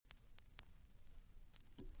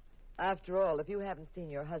After all, if you haven't seen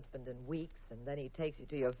your husband in weeks and then he takes you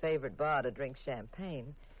to your favorite bar to drink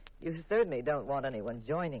champagne, you certainly don't want anyone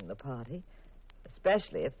joining the party,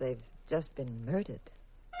 especially if they've just been murdered.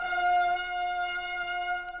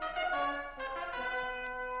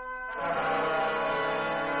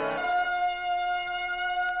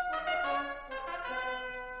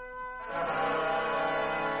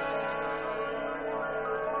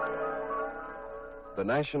 The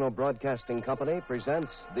National Broadcasting Company presents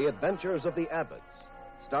The Adventures of the Abbotts,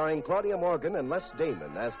 starring Claudia Morgan and Les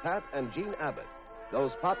Damon as Pat and Jean Abbott,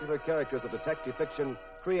 those popular characters of detective fiction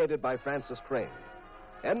created by Francis Crane.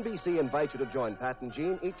 NBC invites you to join Pat and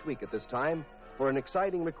Jean each week at this time for an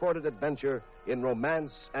exciting recorded adventure in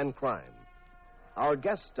romance and crime. Our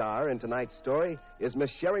guest star in tonight's story is Miss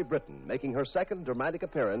Sherry Britton, making her second dramatic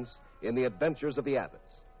appearance in The Adventures of the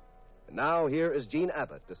Abbotts. And now, here is Jean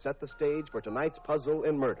Abbott to set the stage for tonight's puzzle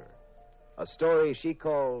in murder, a story she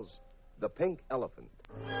calls The Pink Elephant.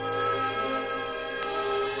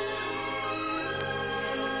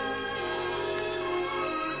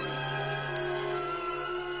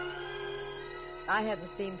 I hadn't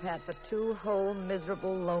seen Pat for 2 whole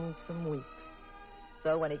miserable, lonesome weeks.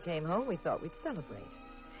 So when he came home, we thought we'd celebrate.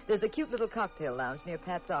 There's a cute little cocktail lounge near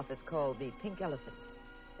Pat's office called the Pink Elephant.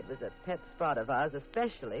 It was a pet spot of ours,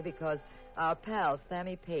 especially because our pal,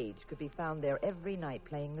 Sammy Page, could be found there every night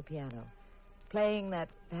playing the piano, playing that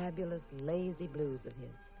fabulous, lazy blues of his.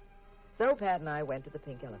 So Pat and I went to the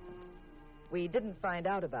Pink Elephant. We didn't find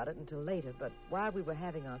out about it until later, but while we were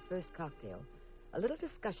having our first cocktail, a little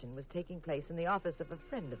discussion was taking place in the office of a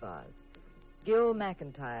friend of ours, Gil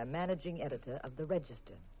McIntyre, managing editor of the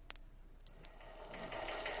Register.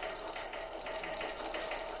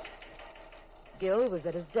 Gil was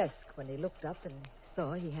at his desk when he looked up and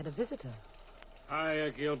saw he had a visitor. Hiya,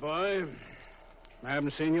 Gil boy. I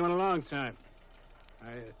haven't seen you in a long time.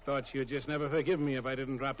 I thought you'd just never forgive me if I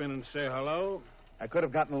didn't drop in and say hello. I could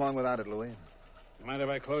have gotten along without it, Louis. Mind if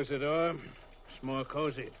I close the door? It's more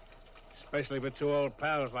cozy, especially for 2 old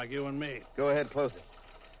pals like you and me. Go ahead, close it.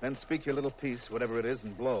 Then speak your little piece, whatever it is,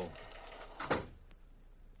 and blow.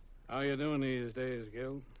 How you doing these days,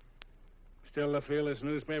 Gil? Still the fearless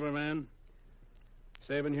newspaper man?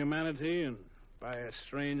 Saving humanity and, by a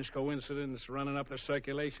strange coincidence, running up the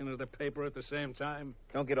circulation of the paper at the same time?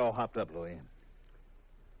 Don't get all hopped up, Louis.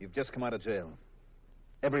 You've just come out of jail.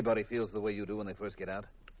 Everybody feels the way you do when they first get out.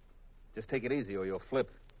 Just take it easy or you'll flip.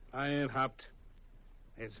 I ain't hopped.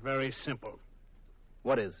 It's very simple.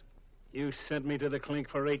 What is? You sent me to the clink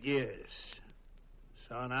for 8 years.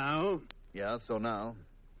 So now? Yeah, so now?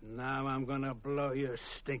 Now I'm going to blow your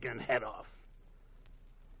stinking head off.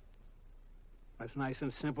 That's nice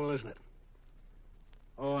and simple, isn't it?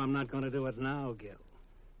 Oh, I'm not going to do it now, Gil.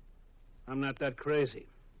 I'm not that crazy.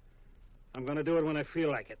 I'm going to do it when I feel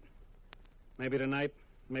like it. Maybe tonight,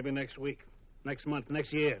 maybe next week, next month,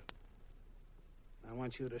 next year. I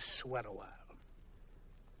want you to sweat a while.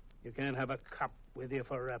 You can't have a cop with you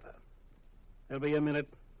forever. There'll be a minute,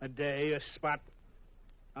 a day, a spot.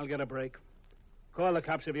 I'll get a break. Call the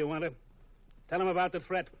cops if you want to. Tell them about the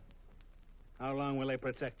threat. How long will they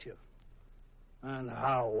protect you? And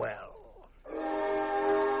how well?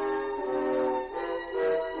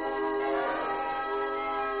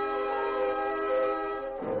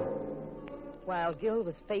 While Gil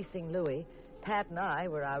was facing Louis, Pat and I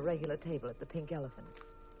were our regular table at the Pink Elephant,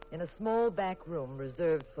 in a small back room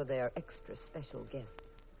reserved for their extra special guests.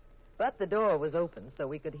 But the door was open so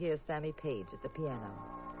we could hear Sammy Page at the piano.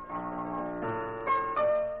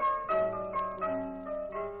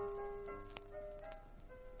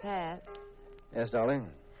 Pat. Yes, darling?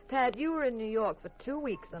 Pat, you were in New York for 2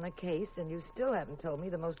 weeks on a case, and you still haven't told me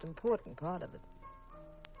the most important part of it.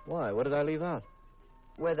 Why? What did I leave out?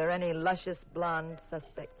 Were there any luscious blonde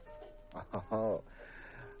suspects? Oh,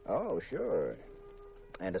 sure.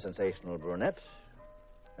 And a sensational brunette.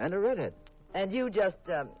 And a redhead. And you just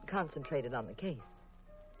concentrated on the case.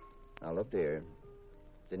 Now, look, dear.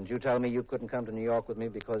 Didn't you tell me you couldn't come to New York with me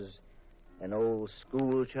because an old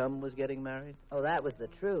school chum was getting married? Oh, that was the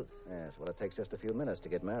truth. Yes, well, it takes just a few minutes to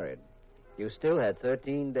get married. You still had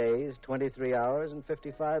 13 days, 23 hours, and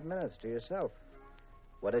 55 minutes to yourself.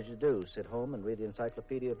 What did you do, sit home and read the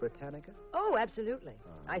Encyclopedia Britannica? Oh, absolutely.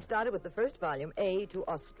 I started with the first volume, A to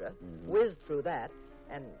Ostra, whizzed through that,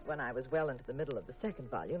 and when I was well into the middle of the second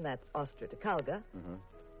volume, that's Ostra to Kalga,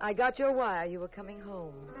 I got your wire you were coming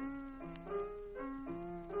home.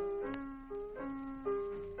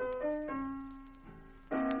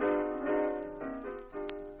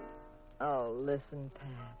 Oh, listen,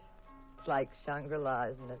 Pat. It's like Shangri-La,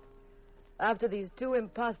 isn't it? After these 2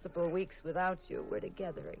 impossible weeks without you, we're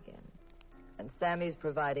together again. And Sammy's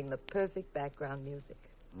providing the perfect background music.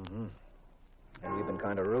 Mm-hmm. And we've been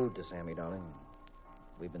kind of rude to Sammy, darling.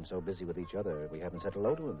 We've been so busy with each other, we haven't said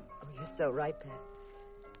hello to him. Oh, you're so right, Pat.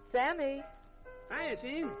 Sammy. Hiya,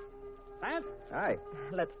 Gene. Pat? Hi.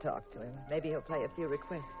 Let's talk to him. Maybe he'll play a few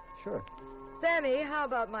requests. Sure. Sammy, how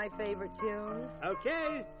about my favorite tune?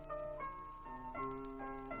 Okay.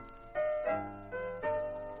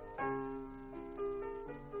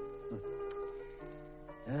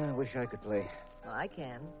 I wish I could play. Oh, I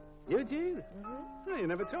can. You, Gene? Mm-hmm. Oh, you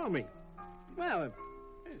never told me. Well,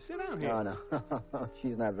 sit down here. Oh, no.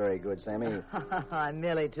 She's not very good, Sammy. I'm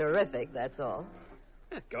merely terrific, that's all.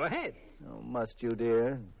 Go ahead. Oh, must you,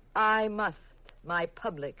 dear? I must. My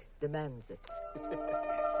public demands it.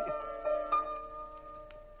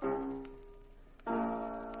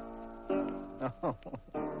 Oh.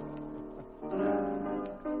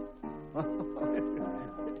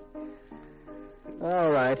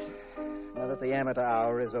 All right. Now that the amateur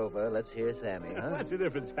hour is over, let's hear Sammy, huh? What's the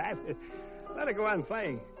difference, Pat? Let her go on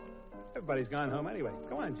playing. Everybody's gone home anyway.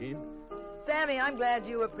 Go on, Gene. Sammy, I'm glad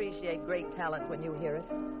you appreciate great talent when you hear it.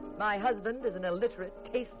 My husband is an illiterate,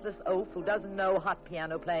 tasteless oaf who doesn't know hot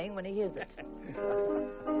piano playing when he hears it.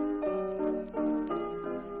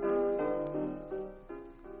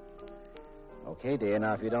 Okay, dear.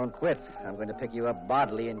 Now, if you don't quit, I'm going to pick you up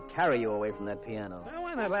bodily and carry you away from that piano. Well,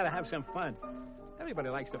 why not let her have some fun? Everybody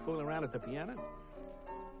likes to fool around at the piano.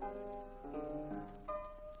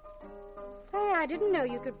 Say, I didn't know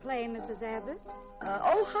you could play, Mrs. Abbott.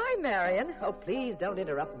 Oh, hi, Marion. Oh, please don't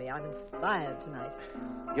interrupt me. I'm inspired tonight.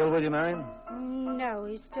 Gil, will you, Marion? No,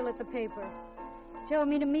 he's still at the paper. Told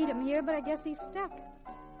me to meet him here, but I guess he's stuck.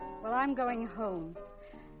 Well, I'm going home.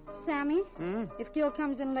 Sammy, if Gil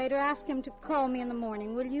comes in later, ask him to call me in the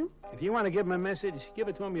morning, will you? If you want to give him a message, give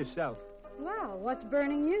it to him yourself. Well, what's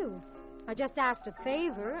burning you? I just asked a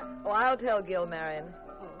favor. Oh, I'll tell Gil, Marion.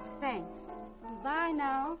 Oh, thanks. Bye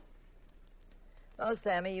now. Oh,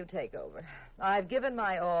 Sammy, you take over. I've given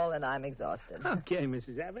my all, and I'm exhausted. Okay,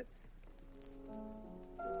 Mrs. Abbott.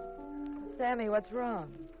 Sammy, what's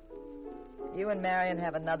wrong? You and Marion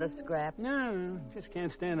have another scrap? No, just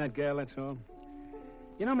can't stand that girl, that's all.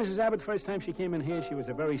 You know, Mrs. Abbott, first time she came in here, she was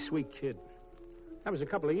a very sweet kid. That was a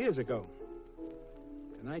couple of years ago.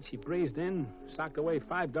 Tonight she breezed in, socked away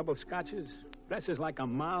 5 double scotches, dresses like a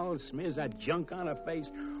mouse, smears that junk on her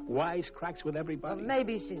face, wisecracks with everybody. Well,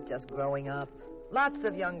 maybe she's just growing up. Lots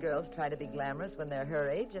of young girls try to be glamorous when they're her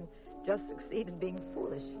age and just succeed in being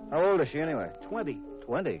foolish. How old is she, anyway? 20.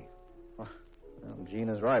 20? Well, Gene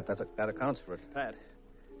is right. That accounts for it. Pat.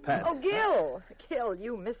 Oh, Gil! Gil,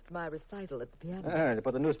 you missed my recital at the piano. To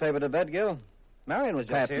put the newspaper to bed, Gil? Marion was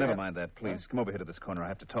just Pat, here. never mind that, please. Come over here to this corner. I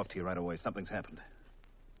have to talk to you right away. Something's happened.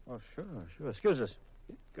 Oh, sure. Excuse us.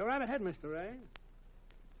 Go right ahead, Mr. Ray.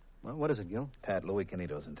 Well, what is it, Gil? Pat, Louis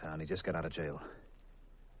Canito's in town. He just got out of jail.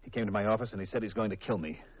 He came to my office and he said he's going to kill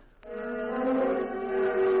me.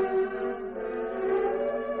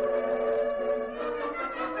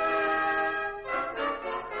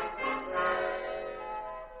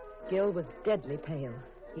 Gil was deadly pale.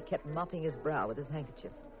 He kept mopping his brow with his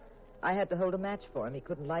handkerchief. I had to hold a match for him. He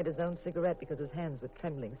couldn't light his own cigarette because his hands were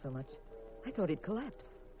trembling so much. I thought he'd collapse.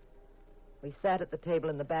 We sat at the table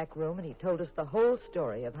in the back room, and he told us the whole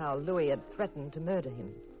story of how Louis had threatened to murder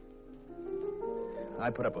him. I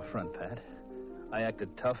put up a front, Pat. I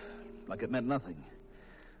acted tough, like it meant nothing.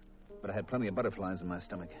 But I had plenty of butterflies in my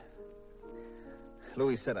stomach.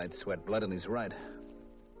 Louis said I'd sweat blood, and he's right.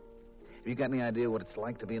 Have you got any idea what it's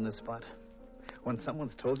like to be in this spot? When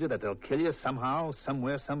someone's told you that they'll kill you somehow,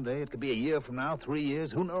 somewhere, someday, it could be a year from now, 3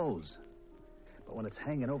 years, who knows? But when it's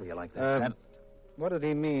hanging over you like that, Pat... What did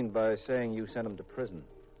he mean by saying you sent him to prison?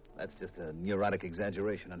 That's just a neurotic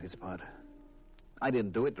exaggeration on his part. I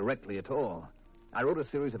didn't do it directly at all. I wrote a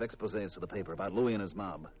series of exposés for the paper about Louis and his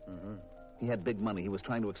mob. Mm-hmm. He had big money. He was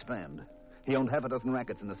trying to expand. He owned 6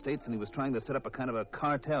 rackets in the States, and he was trying to set up a kind of a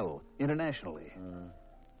cartel internationally.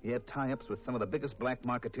 He had tie-ups with some of the biggest black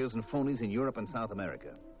marketeers and phonies in Europe and South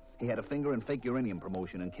America. He had a finger in fake uranium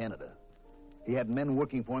promotion in Canada. He had men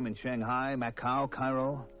working for him in Shanghai, Macau,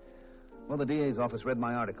 Cairo. Well, the DA's office read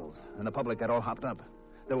my articles, and the public got all hopped up.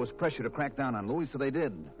 There was pressure to crack down on Louis, so they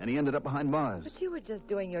did, and he ended up behind bars. But you were just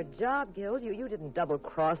doing your job, Gil. You didn't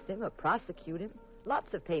double-cross him or prosecute him.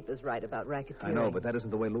 Lots of papers write about racketeering. I know, but that isn't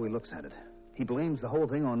the way Louis looks at it. He blames the whole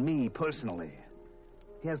thing on me, personally.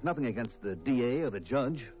 He has nothing against the DA or the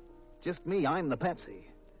judge. Just me. I'm the patsy.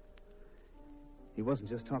 He wasn't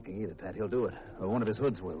just talking either, Pat. He'll do it, or one of his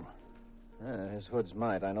hoods will. His hoods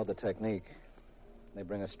might. I know the technique. They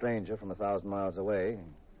bring a stranger from 1,000 miles away,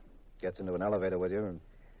 gets into an elevator with you,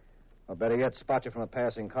 or better yet, spot you from a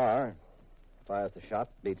passing car. Fires the shot,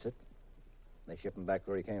 beats it. They ship him back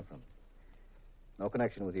where he came from. No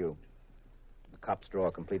connection with you. The cops draw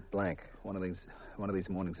a complete blank. One of these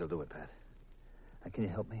mornings they'll do it, Pat. Now, can you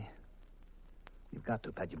help me? You've got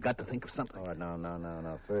to, Pat. You've got to think of something. All right,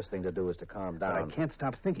 no. First thing to do is to calm down. But I can't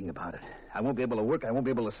stop thinking about it. I won't be able to work. I won't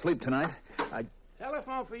be able to sleep tonight.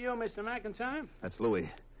 Telephone for you, Mr. McIntyre. That's Louis.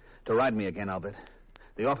 To ride me again, I'll bet.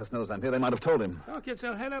 The office knows I'm here. They might have told him. Don't get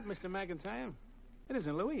so head up, Mr. McIntyre. It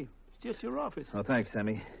isn't Louis. It's just your office. Oh, thanks,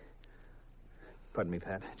 Sammy. Pardon me,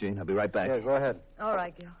 Pat. Gene, I'll be right back. Yeah, go ahead. All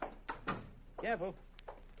right, Gil. Careful.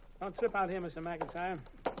 Don't trip out here, Mr. McIntyre.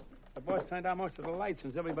 The boss turned out most of the lights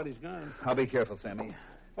since everybody's gone. I'll be careful, Sammy.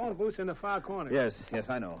 Phone booth's in the far corner. Yes,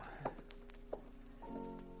 I know.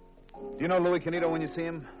 Do you know Louis Canito when you see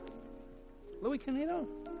him? Louis Canito?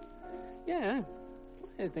 Yeah.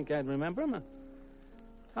 I didn't think I'd remember him.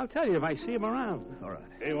 I'll tell you if I see him around. All right.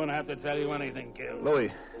 He won't have to tell you anything, Gil.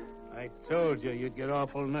 Louis. I told you you'd get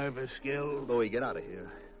awful nervous, Gil. Louis, get out of here.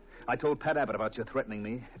 I told Pat Abbott about you threatening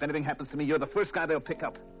me. If anything happens to me, you're the first guy they'll pick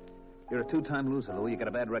up. You're a two-time loser, Louis. You got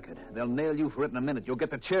a bad record. They'll nail you for it in a minute. You'll get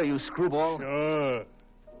the chair, you screwball. Sure.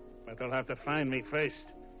 But they'll have to find me first.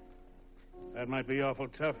 That might be awful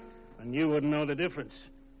tough, and you wouldn't know the difference.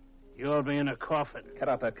 You'll be in a coffin. Cut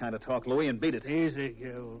out that kind of talk, Louis, and beat it. Easy,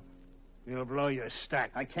 Gil. You'll blow your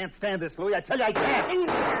stack. I can't stand this, Louis. I tell you I can't.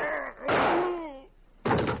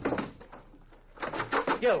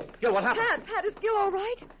 Gil, what happened? Pat, is Gil all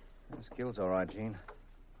right? This Gil's all right, Gene.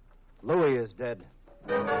 Louis is dead.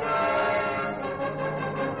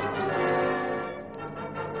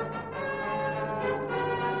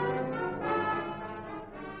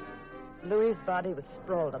 Louis's body was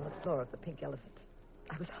sprawled on the floor of the Pink Elephant.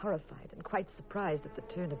 I was horrified and quite surprised at the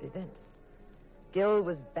turn of events. Gil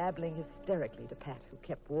was babbling hysterically to Pat, who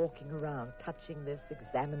kept walking around, touching this,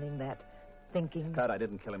 examining that, thinking... Pat, I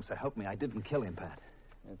didn't kill him, so help me. I didn't kill him, Pat.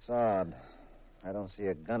 It's odd. I don't see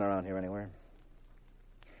a gun around here anywhere.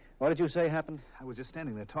 What did you say happened? I was just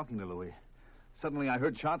standing there talking to Louis. Suddenly I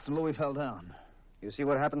heard shots and Louis fell down. You see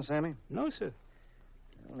what happened, Sammy? No, sir.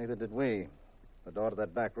 Well, neither did we. The door to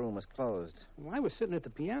that back room was closed. Well, I was sitting at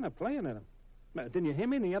the piano playing at him. Didn't you hear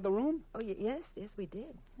me in the other room? Oh, yes, we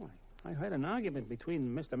did. Why, I heard an argument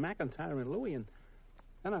between Mr. McIntyre and Louis, and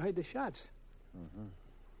then I heard the shots. Mm-hmm.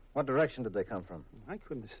 What direction did they come from? I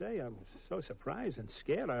couldn't say. I was so surprised and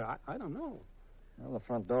scared. I don't know. Well, the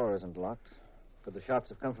front door isn't locked. Could the shots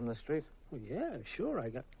have come from the street? Well, yeah, sure.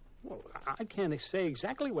 Well, I can't say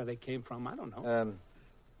exactly where they came from. I don't know.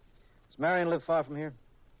 Does Marion live far from here?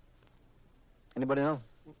 Anybody know?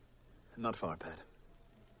 Not far, Pat.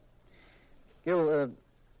 Gil,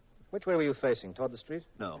 which way were you facing? Toward the street?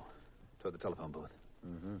 No, toward the telephone booth.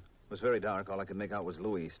 Mm-hmm. It was very dark. All I could make out was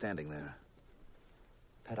Louis standing there.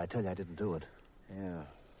 Pat, I tell you, I didn't do it. Yeah.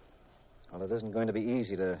 Well, it isn't going to be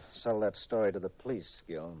easy to sell that story to the police,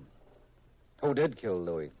 Gil. Who did kill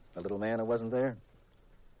Louis? The little man who wasn't there?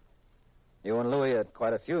 You and Louis had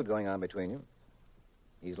quite a feud going on between you.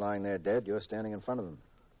 He's lying there dead. You're standing in front of him.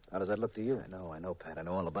 How does that look to you? I know, Pat. I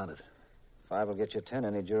know all about it. 5 will get you 10.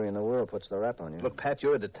 Any jury in the world puts the rap on you. Look, Pat,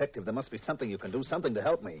 you're a detective. There must be something you can do, something to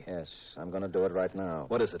help me. Yes, I'm going to do it right now.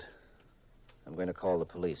 What is it? I'm going to call the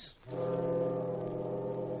police.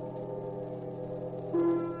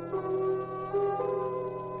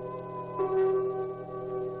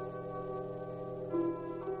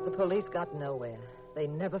 The police got nowhere. They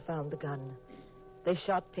never found the gun. They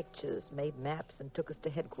shot pictures, made maps, and took us to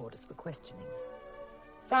headquarters for questioning.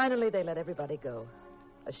 Finally, they let everybody go.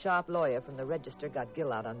 A sharp lawyer from the Register got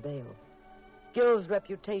Gil out on bail. Gil's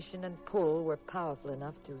reputation and pull were powerful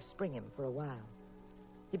enough to spring him for a while.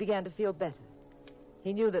 He began to feel better.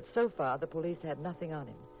 He knew that so far the police had nothing on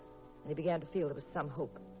him, and he began to feel there was some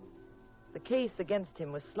hope. The case against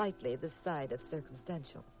him was slightly this side of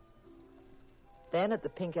circumstantial. Then at the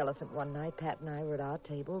Pink Elephant one night, Pat and I were at our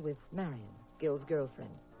table with Marion, Gil's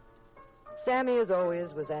girlfriend. Sammy, as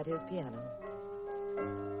always, was at his piano.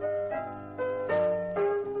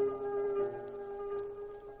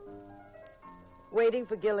 Waiting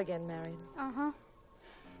for Gil again, Marion. Uh-huh.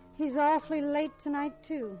 He's awfully late tonight,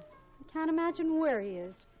 too. I can't imagine where he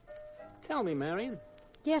is. Tell me, Marion,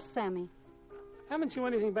 Yes, Sammy. haven't you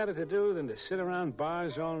anything better to do than to sit around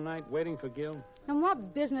bars all night waiting for Gil? And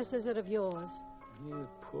what business is it of yours? You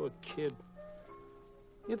poor kid.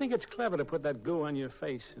 You think it's clever to put that goo on your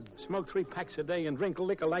face and smoke 3 packs a day and drink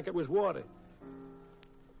liquor like it was water.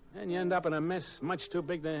 And you end up in a mess much too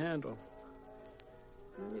big to handle.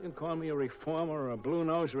 Well, you can call me a reformer or a blue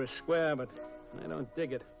nose or a square, but I don't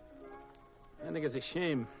dig it. I think it's a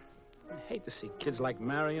shame. I hate to see kids like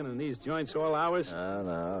Marion in these joints all hours.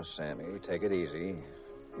 No, Sammy, take it easy.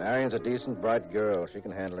 Marion's a decent, bright girl. She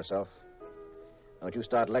can handle herself. Don't you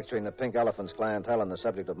start lecturing the Pink Elephant's clientele on the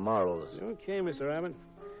subject of morals. Okay, Mr. Abbott.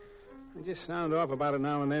 I just sound off about it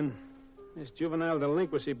now and then. This juvenile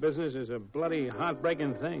delinquency business is a bloody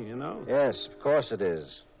heartbreaking thing, you know? Yes, of course it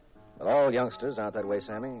is. But all youngsters aren't that way,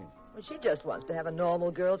 Sammy. Well, she just wants to have a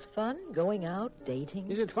normal girl's fun, going out, dating.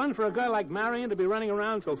 Is it fun for a girl like Marion to be running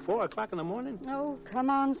around till 4 o'clock in the morning? Oh, come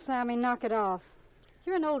on, Sammy, knock it off.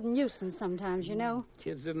 You're an old nuisance sometimes, you know.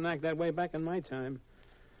 Kids didn't act that way back in my time.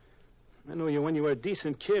 I knew you when you were a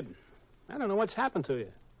decent kid. I don't know what's happened to you.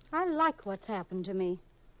 I like what's happened to me.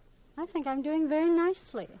 I think I'm doing very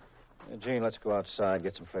nicely. Gene, let's go outside,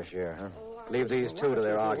 get some fresh air, huh? Leave these two to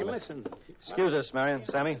their argument. Listen. Excuse us, Marion.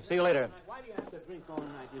 Sammy, see you later. Why do you have to drink all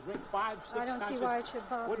night? You drink 5, 6 I don't see why it should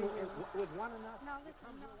bother you. Would one enough? Now, listen.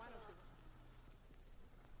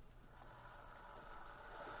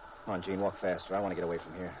 Come on, Gene, walk faster. I want to get away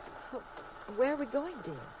from here. Oh, where are we going,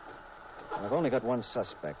 dear? I've only got one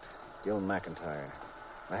suspect, Gil McIntyre.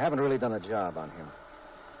 I haven't really done a job on him.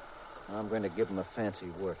 I'm going to give him a fancy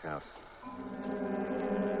workout.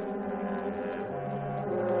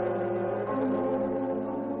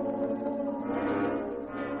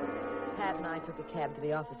 Pat and I took a cab to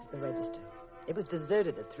the office of the Register. It was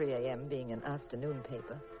deserted at 3 a.m., being an afternoon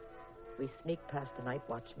paper. We sneaked past the night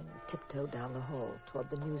watchman and tiptoed down the hall toward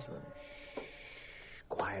the newsroom. Shh.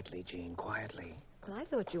 Quietly, Gene, quietly. Well, I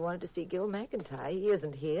thought you wanted to see Gil McIntyre. He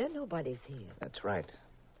isn't here. Nobody's here. That's right.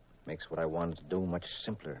 Makes what I wanted to do much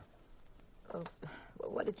simpler. Oh,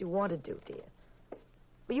 well, what did you want to do, dear?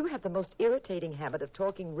 Well, you have the most irritating habit of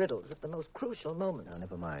talking riddles at the most crucial moments. Now,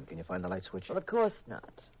 never mind. Can you find the light switch? Well, of course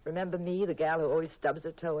not. Remember me, the gal who always stubs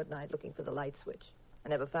her toe at night looking for the light switch? I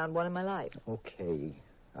never found one in my life. Okay.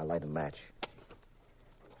 I'll light a match.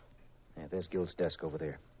 Yeah, there's Gil's desk over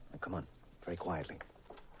there. Now, come on. Very quietly.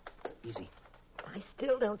 Easy. I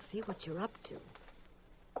still don't see what you're up to.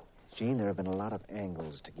 Gene, there have been a lot of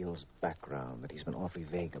angles to Gil's background that he's been awfully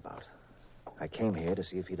vague about. I came here to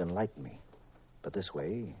see if he'd enlighten me. But this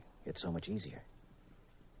way, it's so much easier.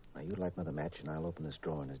 Now, you light another match, and I'll open this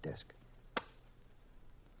drawer in his desk.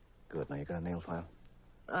 Good. Now, you got a nail file?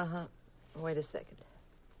 Uh-huh. Wait a second.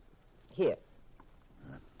 Here.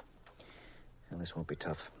 Well, this won't be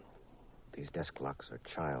tough. These desk locks are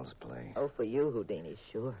child's play. Oh, for you, Houdini,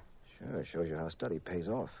 sure. Sure, shows you how study pays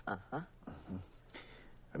off. Uh-huh. Mm-hmm.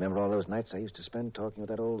 Remember all those nights I used to spend talking with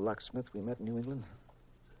that old locksmith we met in New England?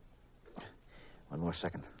 One more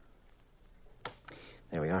second.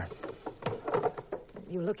 There we are.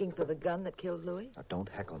 You looking for the gun that killed Louis? Now, don't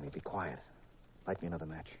heckle me. Be quiet. Light me another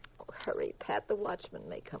match. Oh, hurry, Pat. The watchman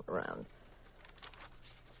may come around.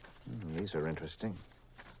 These are interesting.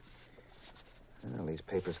 Well, these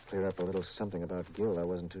papers clear up a little something about Gil I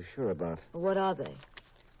wasn't too sure about. What are they?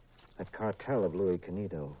 That cartel of Louis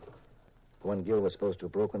Canito. The one Gil was supposed to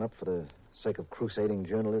have broken up for the sake of crusading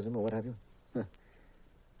journalism or what have you.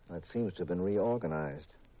 That seems to have been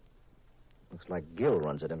reorganized. Looks like Gil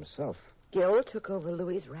runs it himself. Gil took over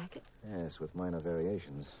Louis's racket? Yes, with minor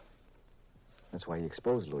variations. That's why he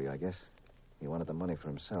exposed Louis, I guess. He wanted the money for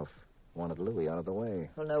himself. Wanted Louis out of the way.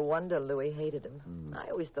 Well, no wonder Louis hated him. I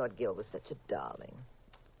always thought Gil was such a darling.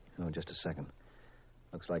 Oh, just a second.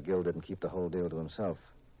 Looks like Gil didn't keep the whole deal to himself.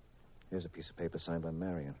 Here's a piece of paper signed by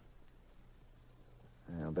Marion.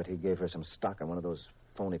 I'll bet he gave her some stock in one of those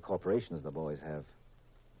phony corporations the boys have.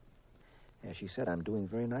 Yeah, she said I'm doing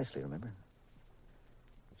very nicely, remember?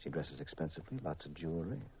 She dresses expensively, lots of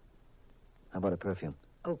jewelry. How about a perfume?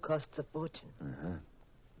 Oh, costs a fortune. Uh-huh.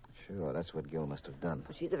 Sure, that's what Gil must have done.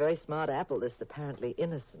 Well, she's a very smart apple, this apparently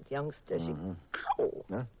innocent youngster. Mm-hmm. Ow!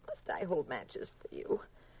 Huh? Must I hold matches for you?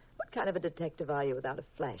 What kind of a detective are you without a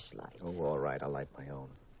flashlight? Oh, all right, I'll light my own.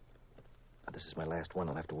 Now, this is my last one.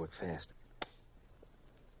 I'll have to work fast.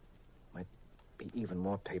 Might be even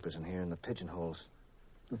more papers in here in the pigeonholes.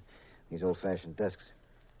 These old-fashioned desks.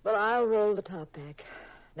 Well, I'll roll the top back.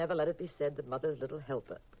 Never let it be said that Mother's little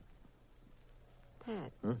helper.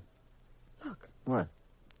 Pat. Look. What?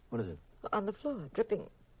 What is it? On the floor,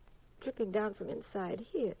 dripping down from inside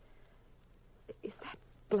here. Is that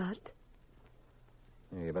blood?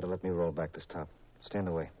 Yeah, you better let me roll back this top. Stand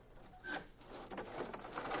away.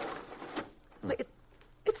 Look,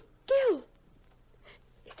 it's Gil.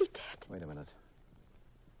 Is he dead? Wait a minute.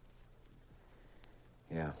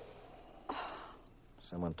 Yeah.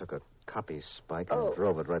 Someone took a copy spike and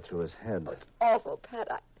drove it right through his head. Oh, it's awful,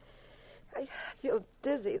 Pat. I feel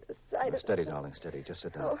dizzy. The sight of... Steady, darling, steady. Just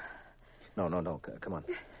sit down. Oh. No. Come on.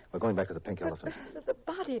 We're going back to the Pink Elephant. The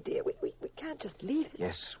body, dear. We can't just leave it.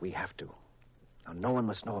 Yes, we have to. Now, no one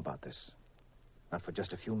must know about this. Not for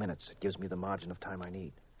just a few minutes. It gives me the margin of time I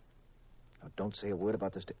need. Now, don't say a word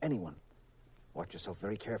about this to anyone. Watch yourself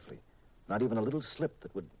very carefully. Not even a little slip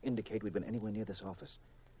that would indicate we'd been anywhere near this office.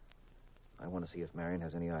 I want to see if Marion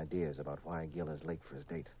has any ideas about why Gil is late for his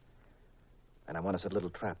date. And I want to set a little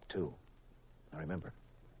trap, too. Now, remember.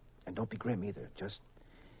 And don't be grim, either. Just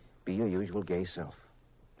be your usual gay self.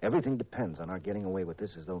 Everything depends on our getting away with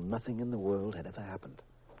this as though nothing in the world had ever happened.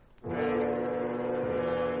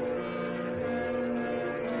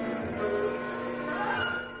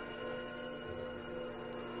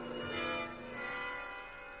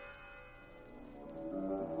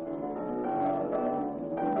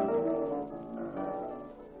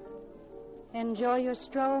 Enjoy your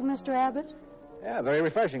stroll, Mr. Abbott? Yeah, very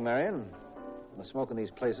refreshing, Marion. The smoke in these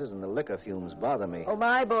places and the liquor fumes bother me. Oh,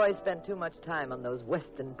 my boy spent too much time on those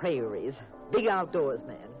western prairies. Big outdoors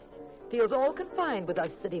man. Feels all confined with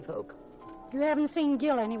us city folk. You haven't seen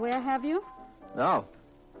Gil anywhere, have you? No.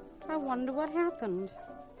 I wonder what happened.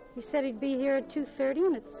 He said he'd be here at 2:30,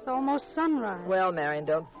 and it's almost sunrise. Well, Marion,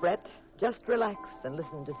 don't fret. Just relax and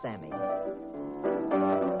listen to Sammy.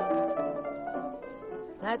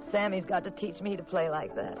 That Sammy's got to teach me to play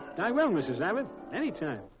like that. I will, Mrs. Abbott.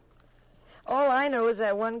 Anytime. All I know is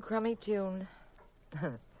that one crummy tune.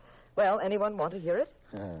 Well, anyone want to hear it?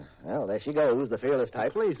 Well, there she goes, the fearless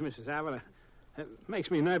type. Please, Mrs. Abbott. It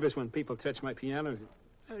makes me nervous when people touch my piano.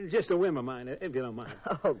 Just a whim of mine, if you don't mind.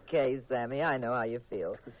 Okay, Sammy, I know how you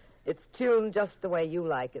feel. It's tuned just the way you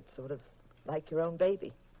like it, sort of like your own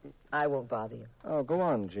baby. I won't bother you. Oh, go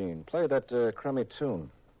on, Jean. Play that crummy tune.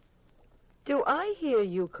 Do I hear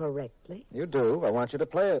you correctly? You do. I want you to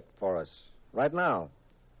play it for us. Right now.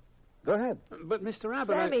 Go ahead. But, Mr.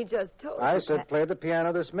 Abbott, Sammy just told I you said that. play the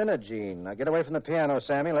piano this minute, Jean. Now get away from the piano,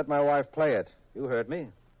 Sammy. Let my wife play it. You heard me.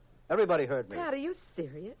 Everybody heard me. Pat, are you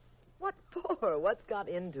serious? What for? What's got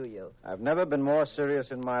into you? I've never been more serious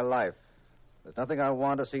in my life. There's nothing I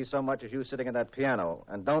want to see so much as you sitting at that piano.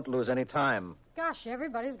 And don't lose any time. Gosh,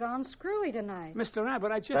 everybody's gone screwy tonight. Mr.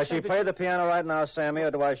 Abbott, I just Does she said that play the piano right now, Sammy, or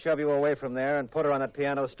do I shove you away from there and put her on that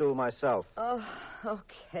piano stool myself? Oh,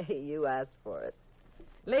 okay, you asked for it.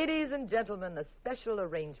 Ladies and gentlemen, a special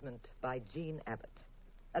arrangement by Jean Abbott.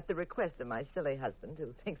 At the request of my silly husband,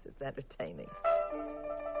 who thinks it's entertaining.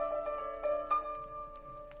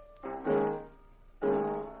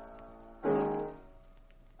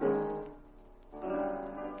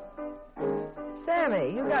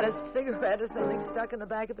 Sammy, you got a cigarette or something stuck in the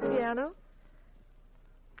back of the piano?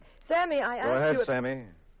 Sammy, I asked you... Go ahead, Sammy.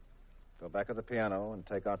 Go back to the piano and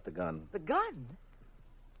take out the gun. The gun?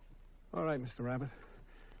 All right, Mr. Abbott.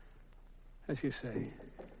 As you say.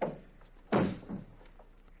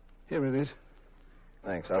 Here it is.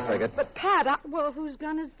 Thanks, I'll take it. But, Pat, Well, whose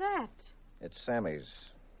gun is that? It's Sammy's.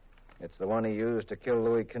 It's the one he used to kill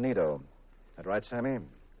Louis Canito. That right, Sammy?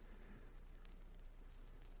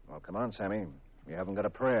 Well, come on, Sammy. You haven't got a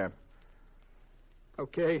prayer.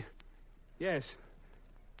 Okay. Yes.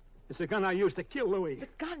 It's the gun I used to kill Louis. the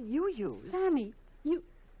gun you used. Sammy, you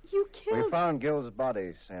killed... We found Gil's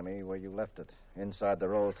body, Sammy, where you left it, inside the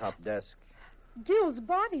roll-top desk. Gil's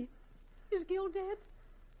body? Is Gil dead?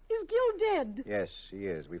 Is Gil dead? Yes, he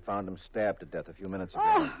is. We found him stabbed to death a few minutes ago.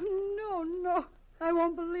 Oh, no. I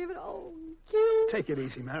won't believe it. Oh, Gil. Take it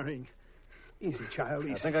easy, Marion. Easy, child,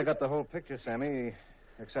 easy. I think I got the whole picture, Sammy,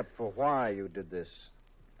 except for why you did this.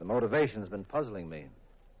 The motivation's been puzzling me.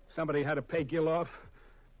 Somebody had to pay Gil off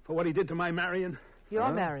for what he did to my Marion.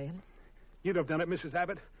 You're Marion. You'd have done it, Mrs.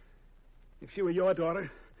 Abbott, if she were your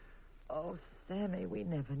daughter. Oh, Sammy, we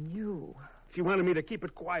never knew. If you wanted me to keep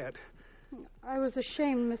it quiet. I was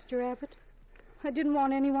ashamed, Mr. Abbott. I didn't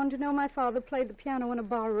want anyone to know my father played the piano in a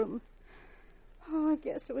barroom. Oh, I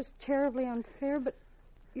guess it was terribly unfair, but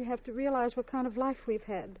you have to realize what kind of life we've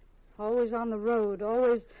had. Always on the road,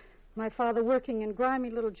 always my father working in grimy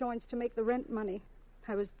little joints to make the rent money.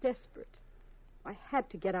 I was desperate. I had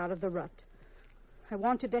to get out of the rut. I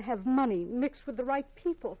wanted to have money mixed with the right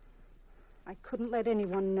people. I couldn't let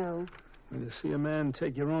anyone know. And to see a man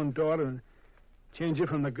take your own daughter and change you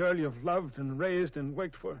from the girl you've loved and raised and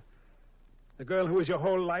worked for, the girl who was your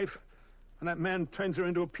whole life, and that man turns her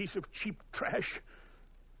into a piece of cheap trash.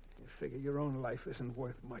 You figure your own life isn't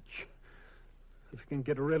worth much. If you can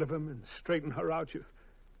get rid of him and straighten her out, you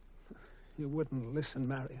wouldn't listen,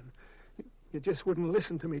 Marion. You just wouldn't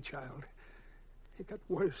listen to me, child. It got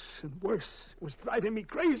worse and worse. It was driving me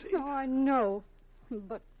crazy. Oh, I know.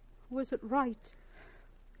 But was it right?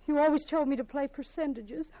 You always told me to play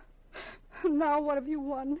percentages. Now what have you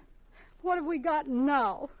won? What have we got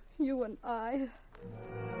now, you and I?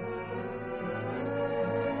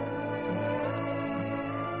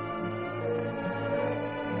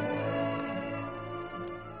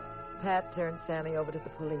 Pat turned Sammy over to the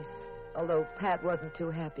police. although Pat wasn't too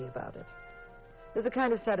happy about it. There's a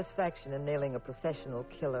kind of satisfaction in nailing a professional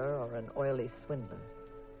killer or an oily swindler.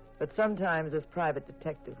 But sometimes this private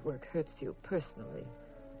detective work hurts you personally,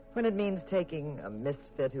 when it means taking a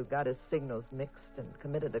misfit who got his signals mixed and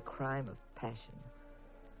committed a crime of passion.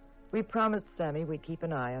 We promised Sammy we'd keep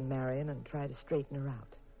an eye on Marion and try to straighten her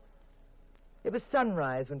out. It was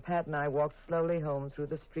sunrise when Pat and I walked slowly home through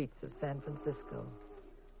the streets of San Francisco.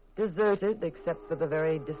 Deserted, except for the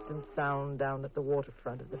very distant sound down at the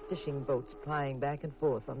waterfront of the fishing boats plying back and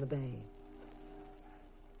forth on the bay.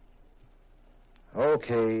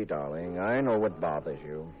 Okay, darling, I know what bothers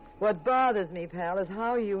you. What bothers me, pal, is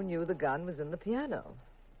how you knew the gun was in the piano.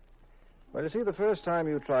 Well, you see, the first time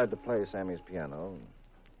you tried to play Sammy's piano,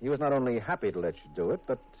 he was not only happy to let you do it,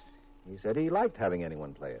 but he said he liked having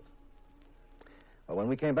anyone play it. Well, when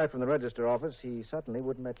we came back from the register office, he suddenly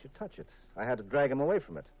wouldn't let you touch it. I had to drag him away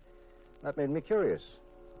from it. That made me curious.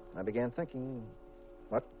 I began thinking,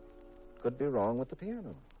 what could be wrong with the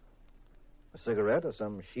piano? A cigarette or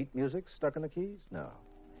some sheet music stuck in the keys? No.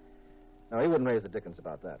 No, he wouldn't raise the dickens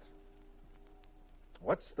about that.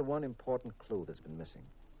 What's the one important clue that's been missing?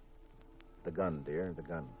 The gun, dear, the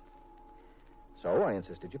gun. So I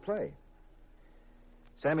insisted you play.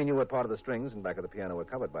 Sammy knew what part of the strings in back of the piano were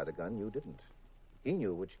covered by the gun. You didn't. He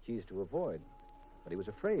knew which keys to avoid, but he was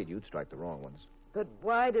afraid you'd strike the wrong ones. But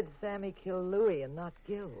why did Sammy kill Louis and not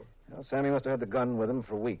Gil? Well, Sammy must have had the gun with him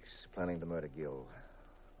for weeks, planning to murder Gil.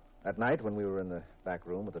 That night, when we were in the back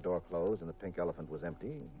room with the door closed and the pink elephant was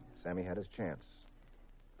empty, Sammy had his chance.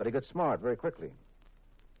 But he got smart very quickly.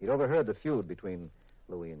 He'd overheard the feud between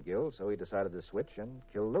Louis and Gil, so he decided to switch and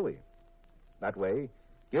kill Louis. That way,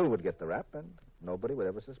 Gil would get the rap, and nobody would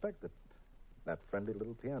ever suspect that that friendly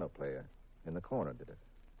little piano player in the corner did it.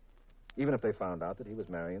 Even if they found out that he was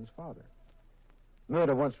Marion's father.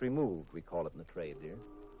 Murder once removed, we call it in the trade, dear.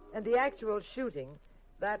 And the actual shooting,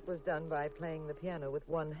 that was done by playing the piano with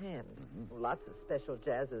one hand. Mm-hmm. Lots of special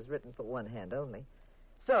jazzes written for one hand only.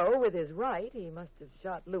 So, with his right, he must have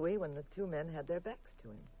shot Louis when the two men had their backs to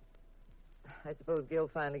him. I suppose Gil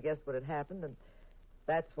finally guessed what had happened, and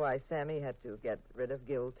that's why Sammy had to get rid of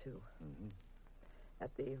Gil, too. Mm-hmm.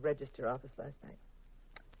 At the register office last night.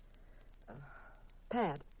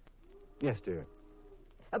 Pat. Yes, dear.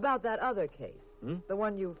 About that other case. Hmm? The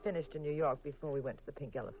one you finished in New York before we went to the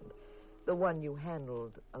Pink Elephant. The one you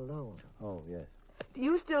handled alone. Oh, yes. Do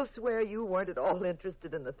you still swear you weren't at all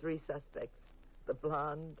interested in the three suspects? The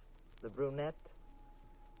blonde, the brunette,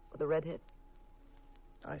 or the redhead?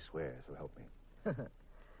 I swear, so help me.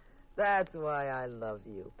 That's why I love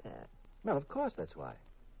you, Pat. Well, of course that's why.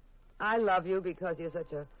 I love you because you're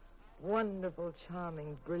such a wonderful,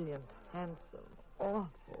 charming, brilliant, handsome,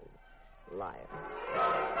 awful liar.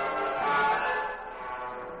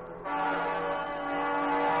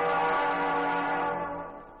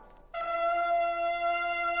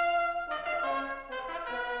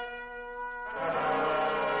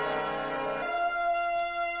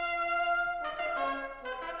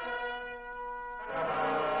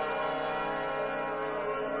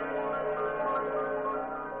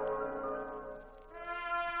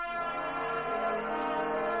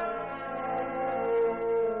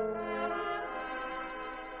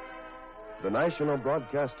 The National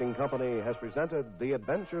Broadcasting Company has presented The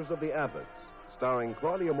Adventures of the Abbotts, starring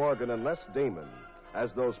Claudia Morgan and Les Damon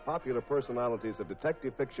as those popular personalities of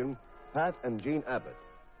detective fiction, Pat and Jean Abbott,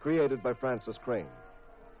 created by Francis Crane.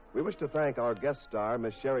 We wish to thank our guest star,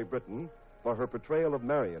 Miss Sherry Britton, for her portrayal of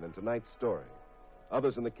Marion in tonight's story.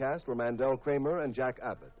 Others in the cast were Mandel Kramer and Jack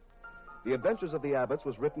Abbott. The Adventures of the Abbotts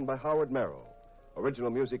was written by Howard Merrill. Original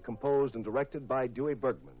music composed and directed by Dewey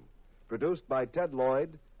Bergman. Produced by Ted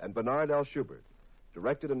Lloyd and Bernard L. Schubert.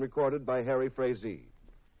 Directed and recorded by Harry Frazee.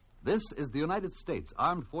 This is the United States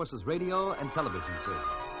Armed Forces Radio and Television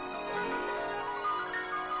Service.